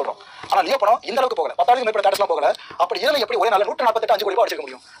மேற்பட்ட தியேட்டர்ஸ்ல சொல்றோம். ஆனா லியோ படம் இந்த அளவுக்கு போகல, 10,000க்கும் மேற்பட்ட தியேட்டர்ஸ்லாம் போகல. அப்படி இருந்தா எப்படி ஒரே நாள் 148.5 கோடி ரூபாய் அடிச்சிக்க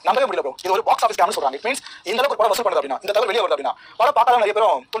முடியும்? நம்பவே முடியல ப்ரோ. இது ஒரு பாக்ஸ் ஆஃபீஸ் ஸ்கேம்னு சொல்றாங்க. இட் மீன்ஸ் இந்த அளவுக்கு படம் வசூல் பண்ணுது அப்படின்னா, இந்த தகவல் வெளியே வருது அப்படின்னா படம் பார்க்காத நிறைய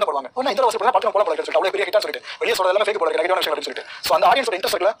பேரும் தூண்டப்படுவாங்க. ஒண்ணு இந்த வசூல் பண்ணா படம் போல சொல்லிட்டு அவ்வளவு பெரிய ஹிட்டா சொல்லிட்டு வெளியே சொல்றது எல்லாம் ஃபேக் போல நெகட்டிவான விஷயம் சொல்லிட்டு சோ அந்த ஆடியன்ஸோட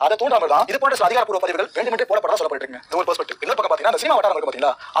இன்ட்ரெஸ்ட் இருக்குல அதை தூண்டாமல் தான் இது போன்ற அதிகாரப்பூர்வ பதிவுகள் வேண்டுமென்றே போடப்படா சொல்லப்பட்டு இருக்கு. இது ஒரு பெர்ஸ்பெக்டிவ். இன்னொரு பக்கம் பாத்தீங்கன்னா அந்த சினிமா வட்டாரம் இருக்கு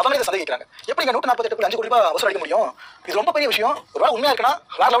பாத்தீங்களா, அவங்க இதை சந்தேகிக்கிறாங்க. எப்படி 148.5 கோடி ரூபாய் வசூல் அடிக்க முடியும்? இது ரொம்ப பெரிய விஷயம். ஒருவேளை உண்மையா இருக்குன்னா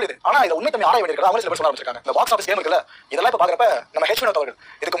வேற லெவல் இது. ஆனா இதை உண்மை தம்பி ஆராய வேண்டியிருக்கா அவங்க சில பேர் சொல்ல ஆரம்பிச்சிருக்காங்க. இந்த பாக்ஸ் ஆஃபீஸ் கேம் இருக்குல்ல, இதெல்லாம் இப்ப பாக்குறப்ப நம்ம ஹெச் அவர்கள்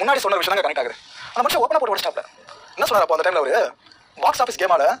இதுக்கு முன்னாடி சொன்ன விஷயம் தான் கனெக்ட் ஆகுது. அந்த மனுஷன் ஓப்பனா போட்டு வச்சிட்டாப்ல. என்ன சொன்னார் அப்போ அந்த டைம்ல ஒரு பாக்ஸ் ஆஃபீஸ்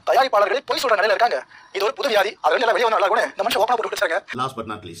கேமால தயாரிப்பாளர்களே போய் சொல்ற நிலையில இருக்காங்க. இது ஒரு புது வியாதி, அது வெளியே வந்து நல்லா இருக்கும். இந்த மனுஷன் ஓப்பனா போட்டு வச்சிருக்காங்க. Last but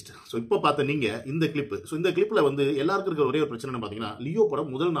not least, so இப்போ பார்த்த நீங்க இந்த கிளிப், ஸோ இந்த கிளிப்ல வந்து எல்லாருக்கும் இருக்கிற ஒரே ஒரு பிரச்சனை பார்த்தீங்கன்னா லியோ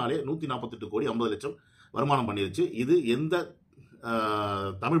படம் முதல் நாளே 148 கோடி 50 லட்சம் வருமானம் பண்ணிருச்சு. இது எந்த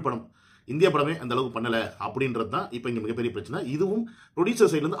தமிழ் படம் இந்திய படமே அந்த அளவுக்கு பண்ணல அப்படின்றது தான் இப்போ இங்கே மிகப்பெரிய பிரச்சனை. இதுவும்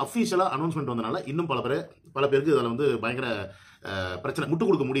ப்ரொடியூசர் சைட்லேருந்து அஃபீஷியலாக அனௌன்ஸ்மெண்ட் வந்தனால இன்னும் பல பேருக்கு அதில் வந்து பயங்கர பிரச்சனை, முட்டு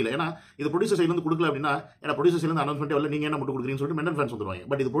கொடுக்க முடியல. ஏன்னா இது ப்ரொடியூசர் சைட்லேருந்து கொடுக்கல அப்படின்னா, ஏன்னா ப்ரொடியூசர் சைட்லேருந்து அனௌன்ஸ்மெண்ட் வரல, நீங்கள் என்ன முட்டு கொடுக்குறீங்கன்னு சொல்லிட்டு மெண்டல் ஃபேன்ஸ் வந்துருவாங்க.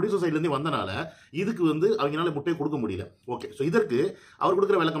 பட் இது ப்ரொடியூசர் சைட்லேருந்து வந்தனால இதுக்கு வந்து அவங்களால முட்டையை கொடுக்க முடியல. ஓகே, ஸோ இதற்கு அவர்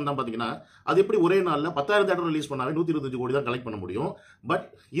கொடுக்குற விளக்கம் தான் பார்த்தீங்கன்னா, அது எப்படி ஒரே நாளில் 10,000 தேட்டர் ரிலீஸ் பண்ணாவே 125 கோடி தான் கலெக்ட் பண்ண முடியும். பட்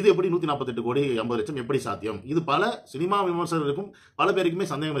இது எப்படி 148 கோடி 50 லட்சம் எப்படி சாத்தியம்? இது பல சினிமா விமர்சகருக்கும் பல பேருக்குமே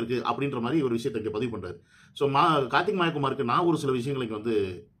சந்தேகம் இருக்கு அப்படின்ற மாதிரி ஒரு விஷயத்தை இங்கே பதிவு பண்றாரு. ஸோ கார்த்திக் மாயகுமாருக்கு நான் ஒரு சில விஷயங்களுக்கு வந்து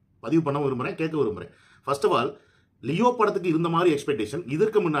பதிவு பண்ண விரும்புகிறேன், கேட்க விரும்புகிறேன். ஃபர்ஸ்ட் ஆஃப் ஆல், லியோ படத்துக்கு இருந்த மாதிரி எக்ஸ்பெக்டேஷன்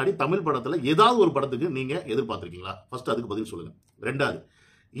இதற்கு முன்னாடி தமிழ் படத்துல ஏதாவது ஒரு படத்துக்கு நீங்க எதிர்பார்த்திருக்கீங்களா? ஃபர்ஸ்ட் அதுக்கு பதில் சொல்லுங்க. ரெண்டாவது,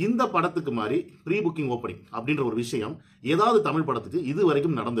 இந்த படத்துக்கு மாதிரி ப்ரீ புக்கிங் ஓப்பனிங் அப்படின்ற ஒரு விஷயம் ஏதாவது தமிழ் படத்துக்கு இது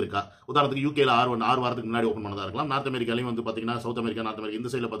வரைக்கும் நடந்திருக்கா? உதாரணத்துக்கு யூகேல 6 வாரத்துக்கு முன்னாடி ஓப்பன் பண்ணதா இருக்கலாம். நார்த் அமெரிக்காலையும் வந்து பாத்தீங்கன்னா, சவுத் அமெரிக்கா, நார்த் அமெரிக்கா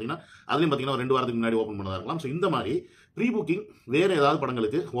இந்த சைடில் பாத்தீங்கன்னா அதுலயும் பாத்தீங்கன்னா 2 வாரத்துக்கு முன்னாடி ஓப்பன் பண்ணதா இருக்கலாம். ஸோ இந்த மாதிரி ப்ரீ புக்கிங் வேற ஏதாவது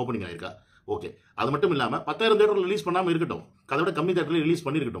படங்களுக்கு ஓப்பனிங் ஆயிருக்கா? ஓகே, அது மட்டும் இல்லாம 10,000 தேட்டர் ரிலீஸ் பண்ணாம இருக்கட்டும், அதை விட கம்மி தேட்டர்ல ரிலீஸ்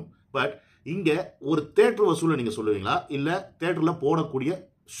பண்ணிருக்கட்டும். பட் இங்க ஒரு தேட்டர் வசூலை நீங்க சொல்லுவீங்களா, இல்ல தேட்டர்ல போடக்கூடிய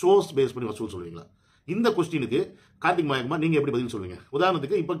ஷோஸ் பேஸ் பண்ணி வசூல் சொல்லுவீங்களா? இந்த கொஸ்டினுக்கு கார்த்திக் மாயகுமார் நீங்கள் எப்படி பதில் சொல்லுவீங்க?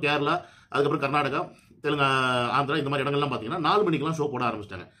 உதாரணத்துக்கு இப்போ கேரளா, அதுக்கப்புறம் கர்நாடகா, தெலுங்கா, ஆந்திரா இந்த மாதிரி இடங்கள்லாம் பார்த்தீங்கன்னா 4 மணிக்கெல்லாம் ஷோ போட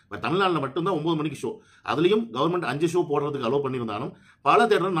ஆரம்பிச்சிட்டாங்க. பட் தமிழ்நாட்டில் மட்டும்தான் 9 மணிக்கு ஷோ. அதுலேயும் கவர்மெண்ட் 5 ஷோ போடுறதுக்கு அலோவ் பண்ணியிருந்தாலும் பல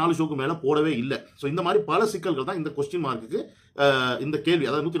தேட்டர் 4 ஷோக்கு மேலே போடவே இல்லை. ஸோ இந்த மாதிரி பல சிக்கல்கள் தான் இந்த கொஸ்டின் மார்க்குக்கு இந்த கேள்வி.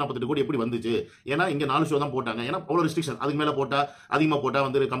 அதாவது 148 கோடி எப்படி வந்துச்சு? ஏன்னா இங்கே 4 ஷோ தான் போட்டாங்க. ஏன்னா அவ்வளோ ரெஸ்ட்ரிக்ஷன், அதுக்கு மேலே போட்டால் அதிகமாக போட்டால்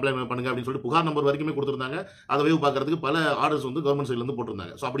வந்து கம்ப்ளைண்ட் பண்ணுங்க அப்படின்னு சொல்லிட்டு புகார் நம்பர் வரைக்குமே கொடுத்துருந்தாங்க. அதை வேவ் பார்க்கறதுக்கு பல ஆர்டர்ஸ் வந்து கவர்மெண்ட் சைட்லேருந்து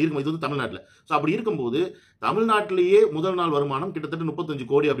போட்டிருந்தாங்க. ஸோ அப்படி இருக்கும், இது வந்து தமிழ்நாட்டில். ஸோ அப்படி இருக்கும்போது தமிழ்நாட்டிலேயே முதல் நாள் வருமானம் கிட்டத்தட்ட 35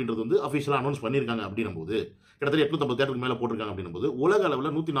 கோடி அப்படின்றது வந்து அஃபிஷியலாக அனௌன்ஸ் பண்ணியிருக்காங்க. அப்படின்னும் போது கிட்டத்தட்ட 850 தேட்டருக்கு மேலே போட்டிருக்காங்க. அப்படின்னும் போது உலக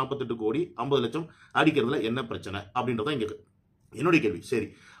அளவில் 148 கோடி 50 லட்சம் அடிக்கிறதுல என்ன பிரச்சனை அப்படின்றத இங்கே என்னுடைய கேள்வி. சரி,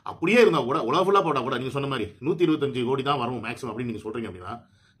 அப்படியே இருந்தால் கூட உலக ஃபுல்லாக போட்டால் கூட நீங்கள் சொன்ன மாதிரி 125 கோடி தான் வரும் மேக்ஸிமம் அப்படின்னு நீங்கள் சொல்கிறீங்க. அப்படின்னா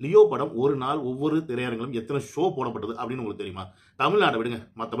லியோ படம் ஒரு நாள் ஒவ்வொரு திரையரங்கிலும் எத்தனை ஷோ போடப்பட்டது அப்படின்னு உங்களுக்கு தெரியுமா? தமிழ்நாடு விடுங்க,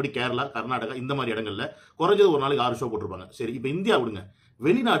 மற்றபடி கேரளா, கர்நாடகா இந்த மாதிரி இடங்கள்ல குறைஞ்சது ஒரு நாளைக்கு 6 ஷோ போட்டிருப்பாங்க. சரி, இப்போ இந்தியா விடுங்க,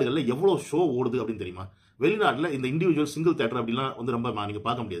 வெளிநாடுகளில் எவ்வளோ ஷோ ஓடுது அப்படின்னு தெரியுமா? வெளிநாட்டில் இந்த இண்டிவிஜுவல் சிங்கிள் தேட்டர் அப்படிலாம் வந்து ரொம்ப நீங்கள்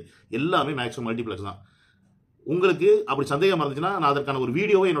பார்க்க முடியாது. எல்லாமே மேக்ஸிமம் மல்டிப்ளெக்ஸ் தான். உங்களுக்கு அப்படி சந்தேகம் இருந்துச்சுன்னா நான் அதற்கான ஒரு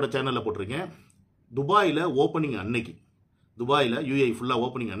வீடியோவை என்னோட சேனலில் போட்டிருக்கேன். துபாயில் ஓப்பனிங் அன்னைக்கு, துபாயில் UAE ஃபுல்லாக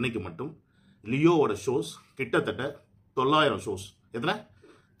ஓப்பனிங் அன்னைக்கு மட்டும் லியோவோட ஷோஸ் கிட்டத்தட்ட 900 ஷோஸ். எத்தனை?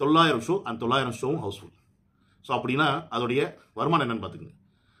 900 ஷோ. அந்த 900 ஷோவும் ஹவுஸ்ஃபுல். ஸோ அப்படின்னா அதோடைய வருமானம் என்னன்னு பார்த்துக்கங்க.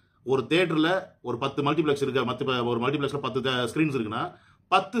 ஒரு தேட்டரில் ஒரு 10 மல்டிப்ளெக்ஸ் இருக்க, ஒரு மல்டிப்ளெக்ஸில் 10 ஸ்க்ரீன்ஸ் இருக்குன்னா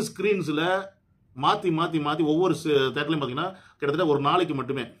 10 ஸ்க்ரீன்ஸில் மாற்றி ஒவ்வொரு தேட்டர்லையும் பார்த்தீங்கன்னா கிட்டத்தட்ட ஒரு நாளைக்கு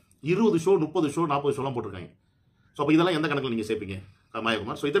மட்டுமே 20 ஷோ, 30 ஷோ, 40 ஷோலாம் போட்டிருக்காங்க. ஸோ அப்போ இதெல்லாம் எந்த கணக்கில் நீங்கள் சேர்ப்பீங்க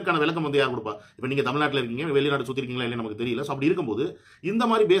மாயகுமார்? ஸோ இதற்கான விளக்கம் வந்து யார் கொடுப்பா? இப்போ நீங்கள் தமிழ்நாட்டில் இருக்கீங்க, வெளிநாடு சுற்றி இருக்கீங்களா இல்லையா நமக்கு தெரியல. ஸோ அப்படி இருக்கும்போது இந்த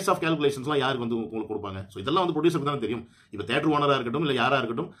மாதிரி பேஸ் ஆஃப் கேல்குலேஷன்ஸ்லாம் யாருக்கு வந்து உங்களுக்கு கொடுப்பாங்க? ஸோ இதெல்லாம் வந்து ப்ரொடியூசருக்கு தானே தெரியும். இப்போ தேட்டர் ஓனராக இருக்கட்டும் இல்லை யாராக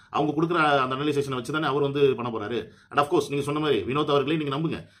இருக்கட்டும், அவங்க கொடுக்குற அந்த அனலைசேஷனை வச்சு தானே அவர் வந்து பண்ண போறாரு. அண்ட் அஃப்கோர்ஸ் நீங்கள் சொன்ன மாதிரி வினோத் அவர்களே நீங்கள்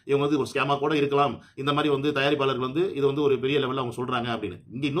நம்புங்க, இவங்க வந்து ஒரு ஸ்கேமாக கூட இருக்கலாம். இந்த மாதிரி வந்து தயாரிப்பாளர்கள் வந்து இது வந்து ஒரு பெரிய லெவலில் அவங்க சொல்கிறாங்க அப்படின்னு.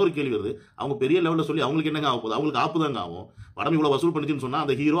 இங்கே இன்னொரு கேள்வி வருது, அவங்க பெரிய லெவலில் சொல்லி அவங்களுக்கு என்னங்க ஆக போகுது? அவங்களுக்கு ஆப்பு தாங்க ஆகும். படம் இவ்வளோ வசூல் பண்ணிச்சுன்னு சொன்னால்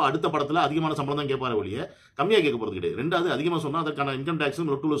அந்த ஹீரோ அடுத்த படத்தில் அதிகமான சம்பளம் தான் கேட்பாரு ஒழிய கம்மியாக கேட்க போகிறது கிடையாது. ரெண்டாவது, அதிகமாக சொன்னால் அதற்கான இன்கம் டேக்ஸும்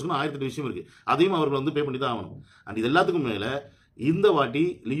லொட்டுலோஸும் 1008 விஷயம் இருக்குது. அதையும் அவர்கள் வந்து பே பண்ணி தான் ஆகணும். அண்ட் இது எல்லாத்துக்கும் மேலே இந்த வாட்டி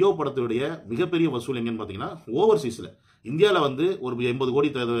லியோ படத்துடைய மிகப்பெரிய வசூல் எங்கன்னு பார்த்தீங்கன்னா ஓவர்சீஸில் இந்தியாவில் வந்து ஒரு 80 கோடி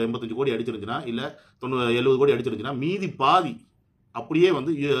 85 கோடி அடிச்சிருந்துச்சுன்னா இல்லை 70 கோடி அடிச்சிருந்துச்சுன்னா மீதி பாதி அப்படியே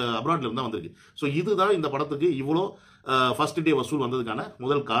வந்து அப்ராட்ல இருந்தால் வந்திருக்கு. ஸோ இதுதான் இந்த படத்துக்கு இவ்வளோ ஃபர்ஸ்ட் டே வசூல் வந்ததுக்கான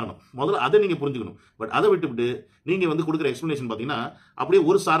முதல் காரணம். முதல்ல அதை நீங்கள் புரிஞ்சுக்கணும். பட் அதை விட்டுவிட்டு நீங்கள் வந்து கொடுக்குற எக்ஸ்பிளனேஷன் பார்த்தீங்கன்னா அப்படியே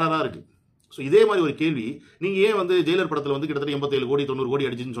ஒரு சாராராக இருக்குது. ஸோ இதே மாதிரி ஒரு கேள்வி நீங்கள் ஏன் வந்து ஜெயிலர் படத்தில் வந்து கிட்டத்தட்ட 87 கோடி 90 கோடி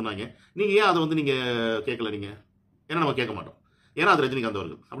அடிச்சுன்னு சொன்னாங்க, நீங்கள் ஏன் அதை வந்து நீங்கள் கேட்கல? நீங்கள் ஏன்னா நம்ம கேட்க மாட்டோம், ஏன்னா அது ரஜினிகாந்த்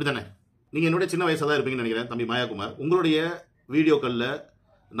அவர்கள். அப்படி தானே? நீங்கள் என்னுடைய சின்ன வயசாக தான் இருப்பீங்கன்னு நினைக்கிறேன் தம்பி மாயாகுமார். உங்களுடைய வீடியோக்களில்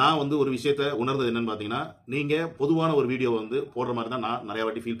நான் வந்து ஒரு விஷயத்தை உணர்ந்தது என்னன்னு பார்த்தீங்கன்னா, நீங்கள் பொதுவான ஒரு வீடியோ வந்து போடுற மாதிரி தான் நான் நிறைய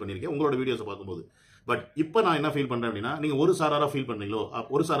வாட்டி ஃபீல் பண்ணியிருக்கேன் உங்களோட வீடியோஸை பார்க்கும்போது. பட் இப்போ நான் என்ன ஃபீல் பண்ணுறேன் அப்படின்னா, நீங்கள் ஒரு சாராராக ஃபீல் பண்ணுறீங்களோ,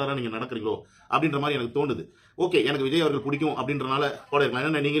 ஒரு சாராராக நீங்கள் நடக்கிறீங்களோ அப்படின்ற மாதிரி எனக்கு தோணுது. ஓகே, எனக்கு விஜய் அவர்கள் பிடிக்கும் அப்படின்றனால போட இருக்கலாம்.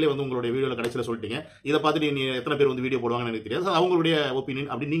 ஏன்னா நீங்களே வந்து உங்களுடைய வீடியோவில் கடைசியில் சொல்லிட்டீங்க, இதை பார்த்துட்டு நீ எத்தனை பேர் வந்து வீடியோ போடுவாங்கன்னு எனக்கு தெரியாது. அவங்களுடைய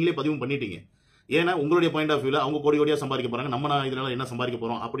ஒப்பீனியன் அப்படி நீங்களே பதிவும் பண்ணிட்டீங்க. ஏன்னா உங்களுடைய பாயிண்ட் ஆஃப் வியூவில் அவங்க கோடி கோடியாக சம்பாதிக்க போகிறாங்க, நம்ம நான் இதனால என்ன சம்பாதிக்க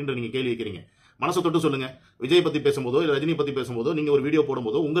போகிறோம் அப்படின்ற நீங்கள் கேள்வி வைக்கிறீங்க. மனசை தொட்டு சொல்லுங்க. விஜய் பற்றி பேசும்போதோ இல்லை ரஜினி பற்றி பேசும்போதோ நீங்கள் ஒரு வீடியோ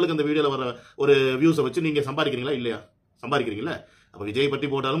போடும்போதோ உங்களுக்கு அந்த வீடியோவில் வர ஒரு வியூஸை வச்சு நீங்கள் சம்பாதிக்கிறீங்களா இல்லையா? சம்பாதிக்கிறீங்களா? அப்போ விஜய் பற்றி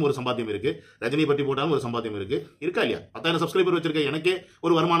போட்டாலும் ஒரு சம்பாத்தியம் இருக்கு, ரஜினி பற்றி போட்டாலும் ஒரு சம்பாத்தியம் இருக்கா இல்லையா? 10,000 சப்ஸ்கிரைபர் வச்சிருக்க எனக்கே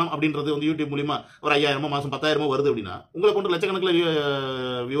ஒரு வருமானம் அப்படின்றது வந்து யூடியூப் மூலியமா ஒரு 5,000 மாசம் 10,000 வருது அப்படின்னா, உங்களை கொண்டு லட்சக்கணக்கில்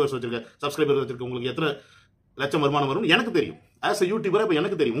வியூவர்ஸ் வச்சிருக்க, சப்ஸ்கிரைபர் வச்சிருக்க உங்களுக்கு எத்தனை லட்சம் வருமானம் வரும் எனக்கு தெரியும். ஆஸ் அ யூடியூபர் இப்போ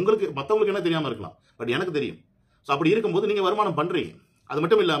எனக்கு தெரியும். உங்களுக்கு மற்றவங்களுக்கு என்ன தெரியாமல் இருக்கலாம், பட் எனக்கு தெரியும். ஸோ அப்படி இருக்கும்போது நீங்கள் வருமானம் பண்ணுறீங்க. அது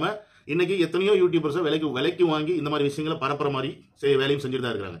மட்டும் இல்லாமல் இன்னைக்கு எத்தனையோ யூடியூபர்ஸை விலைக்கு வாங்கி இந்த மாதிரி விஷயங்களை பரப்புற மாதிரி வேலையும் செஞ்சுட்டு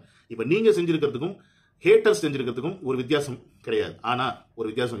தான் இருக்கிறாங்க. இப்போ நீங்கள் செஞ்சிருக்கிறதுக்கும் ஹேட்டர்ஸ் செஞ்சிருக்கிறதுக்கும் ஒரு வித்தியாசம் கிடையாது. ஆனால் ஒரு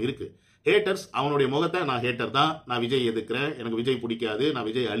வித்தியாசம் இருக்கு. ஹேட்டர்ஸ் அவனுடைய முகத்தை நான் ஹேட்டர் தான், நான் விஜய் எதுக்குறேன், எனக்கு விஜய் பிடிக்காது, நான்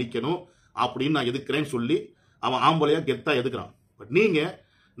விஜய் அழிக்கணும் அப்படின்னு நான் எதுக்குறேன்னு சொல்லி அவன் ஆம்பளையா கெத்தா எதுக்குறான். பட் நீங்கள்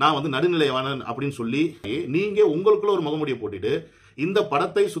நான் வந்து நடுநிலையானன் அப்படின்னு சொல்லி நீங்கள் உங்களுக்குள்ள ஒரு முகமுடியை போட்டுட்டு இந்த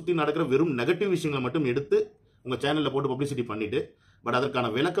படத்தை சுற்றி நடக்கிற வெறும் நெகட்டிவ் விஷயங்களை மட்டும் எடுத்து உங்கள் சேனலில் போட்டு பப்ளிசிட்டி பண்ணிட்டு, பட் அதற்கான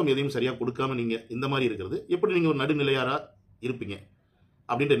விளக்கம் எதையும் சரியாக கொடுக்காம நீங்கள் இந்த மாதிரி இருக்கிறது எப்படி நீங்கள் ஒரு நடுநிலையாராக இருப்பீங்க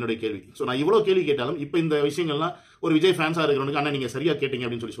அப்படின்ற என்னுடைய கேள்வி. ஸோ நான் இவ்வளோ கேள்வி கேட்டாலும் இப்போ இந்த விஷயங்கள்லாம் ஒரு விஜய் ஃபேன்ஸாக இருக்கிறவனுக்கு ஆனால் நீங்கள் சரியாக கேட்டீங்க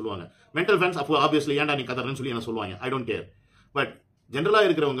அப்படின்னு சொல்லுவாங்க. மென்டல் ஃபேன்ஸ் அப்போ ஆப்வியஸ்லி ஏன்டா நீ கதறன்னு சொல்லி என்ன சொல்லுவாங்க. I don't care. பட் ஜென்ரலாக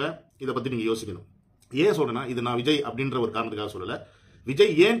இருக்கிறவங்க இதை பற்றி நீங்கள் யோசிக்கணும். ஏன் சொல்றேன்னா, இது நான் விஜய் அப்படின்ற ஒரு காரணத்துக்காக சொல்லலை.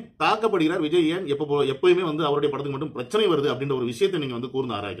 விஜய் ஏன் தாக்கப்படுகிறார், விஜய் ஏன் எப்பயுமே வந்து அவருடைய படத்துக்கு மட்டும் பிரச்சனை வருது அப்படின்ற ஒரு விஷயத்தை நீங்கள் வந்து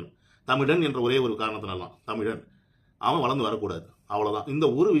கூர்ந்து ஆராய்க்கணும். தமிழன் என்ற ஒரே ஒரு காரணத்தினால தமிழன் அவன் வளர்ந்து வரக்கூடாது, அவ்வளோதான். இந்த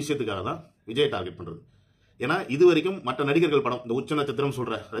ஒரு விஷயத்துக்காக தான் விஜய் டார்கெட் பண்ணுறது. ஏன்னா இது வரைக்கும் மற்ற நடிகர்கள் படம், இந்த உச்ச நட்சத்திரம்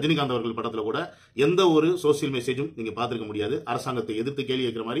சொல்ற ரஜினிகாந்த் அவர்கள் படத்துல கூட எந்த ஒரு சோசியல் மெசேஜும் நீங்க பார்த்திருக்க முடியாது. அரசாங்கத்தை எதிர்த்து கேள்வி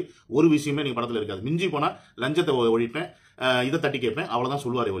கேட்கிற மாதிரி ஒரு விஷயமே நீங்க படத்துல இருக்காது. மிஞ்சி போனா லஞ்சத்தை ஒழிப்பேன், இதை தட்டி கேட்பேன், அவ்வளவுதான்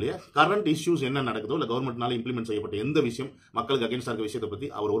சொல்லுவாரே ஒழிய கரண்ட் இஷ்யூஸ் என்ன நடக்குதோ இல்ல கவர்மெண்ட்னால இம்ப்ளிமெண்ட் செய்யப்பட்ட எந்த விஷயம் மக்களுக்கு அகேன்ஸ்டா இருக்க விஷயத்தை பத்தி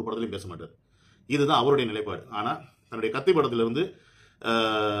அவர் ஒரு படத்திலையும் பேச மாட்டார். இதுதான் அவருடைய நிலைப்பாடு. ஆனா தன்னுடைய கத்தி படத்துல இருந்து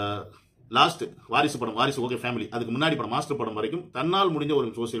லாஸ்ட் வாரிசு படம், வாரிசு ஓகே ஃபேமிலி, அதுக்கு முன்னாடி படம் மாஸ்டர் படம் வரைக்கும் தன்னால் முடிஞ்ச ஒரு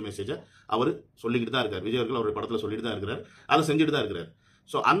சோசியல் மெசேஜை அவர் சொல்லிக்கிட்டு தான் இருக்கார். விஜய் அவர்கள் அவருடைய படத்துல சொல்லிட்டு தான் இருக்கிறார், அதை செஞ்சுட்டு தான் இருக்கிறார்.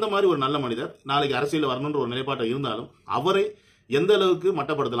 ஸோ அந்த மாதிரி ஒரு நல்ல மனிதர் நாளைக்கு அரசியல் வரணுன்ற ஒரு நிலைப்பாட்டை இருந்தாலும் அவரை எந்த அளவுக்கு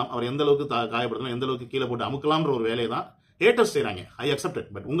மட்டப்படுத்தலாம், அவர் எந்த அளவுக்கு காயப்படுத்தலாம், எந்த அளவுக்கு கீழே போட்டு அமுக்கலாம்ன்ற ஒரு வேலையை தான் ஹேட்டர்ஸ் செய்யறாங்க. ஐ அக்செப்டட்.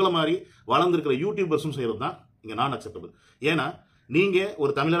 பட் உங்களை மாதிரி வளர்ந்துருக்கிற யூடியூபர்ஸும் செய்யறது தான் இங்க நான் அக்செப்டபிள். ஏன்னா நீங்க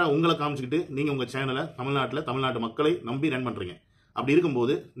ஒரு தமிழரா உங்களை காமிச்சுக்கிட்டு நீங்க உங்க சேனலை தமிழ்நாட்டு மக்களை நம்பி ரன் பண்றீங்க. அப்படி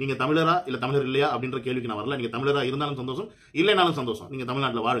இருக்கும்போது நீங்க தமிழரா இல்ல தமிழர் இல்லையா அப்படின்ற கேள்விக்கு நான் வரல. நீங்க தமிழரா இருந்தாலும் சந்தோஷம், இல்லைனாலும் சந்தோஷம், நீங்க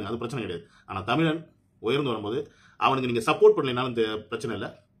தமிழ்நாட்டில் வாழுங்க, அது பிரச்சனை கிடையாது. ஆனா தமிழன் உயர்ந்து வரும்போது அவனுக்கு நீங்க சப்போர்ட் பண்ணலைனாலும் பிரச்சனை இல்லை.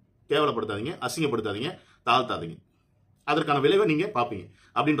 கேவலப்படுத்தாதீங்க, அசிங்கப்படுத்தாதீங்க, தாழ்த்தாதீங்க. அதற்கான விளைவை நீங்க பாப்பீங்க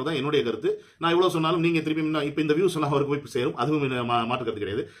அப்படின்றதான் என்னுடைய கருத்து. நான் இவ்வளவு சொன்னாலும் நீங்க திருப்பி இப்ப இந்த வியூஸ் எல்லாம் அவருக்கு போய் சேரும், அதுவும் மாற்று கருத்து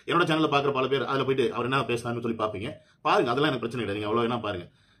கிடையாது. என்னோட சேனல்ல பாக்குற பல பேர் அதுல போயிட்டு அவர் என்ன பேசினாருன்னு சொல்லி பாப்பீங்க. பாருங்க, அதெல்லாம் எனக்கு பிரச்சனை கிடையாது. நீங்க அவ்வளவு வேணா பாருங்க.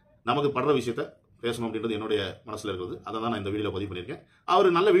 நமக்கு படுற விஷயத்த பேசணும் அப்படின்றது என்னுடைய மனசுல இருக்கிறது. அதை தான் நான் இந்த வீடியோல பதிவு பண்ணியிருக்கேன். அவர்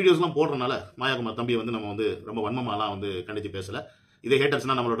நல்ல வீடியோஸ்லாம் போடுறதுனால மாயாகுமார் தம்பியை வந்து நம்ம வந்து ரொம்ப வன்மமாலாம் வந்து கண்டிச்சு பேசல. இதே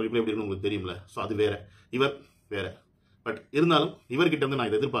ஹேட்டர்ஸ்னா நம்மளோட ரிப்ளை எப்படி இருக்குன்னு உங்களுக்கு தெரியும்ல. ஸோ அது வேற, இவர் வேற. பட் இருந்தாலும் இவர்கிட்ட இருந்து நான்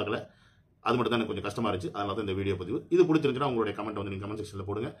இதை எதிர்பார்க்கல. அது மட்டும் தான் எனக்கு கொஞ்சம் கஷ்டமா இருந்துச்சு. அதனால தான் இந்த வீடியோ பதிவு. இது பிடிச்சிருந்துச்சுன்னா உங்களுடைய கமெண்ட் வந்து நீங்க கமெண்ட் செக்ஷன்ல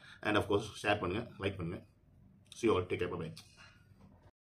போடுங்க. அண்ட் ஆஃப் கோர்ஸ் ஷேர் பண்ணுங்க, லைக் பண்ணுங்க. See you all. Take care. Bye bye.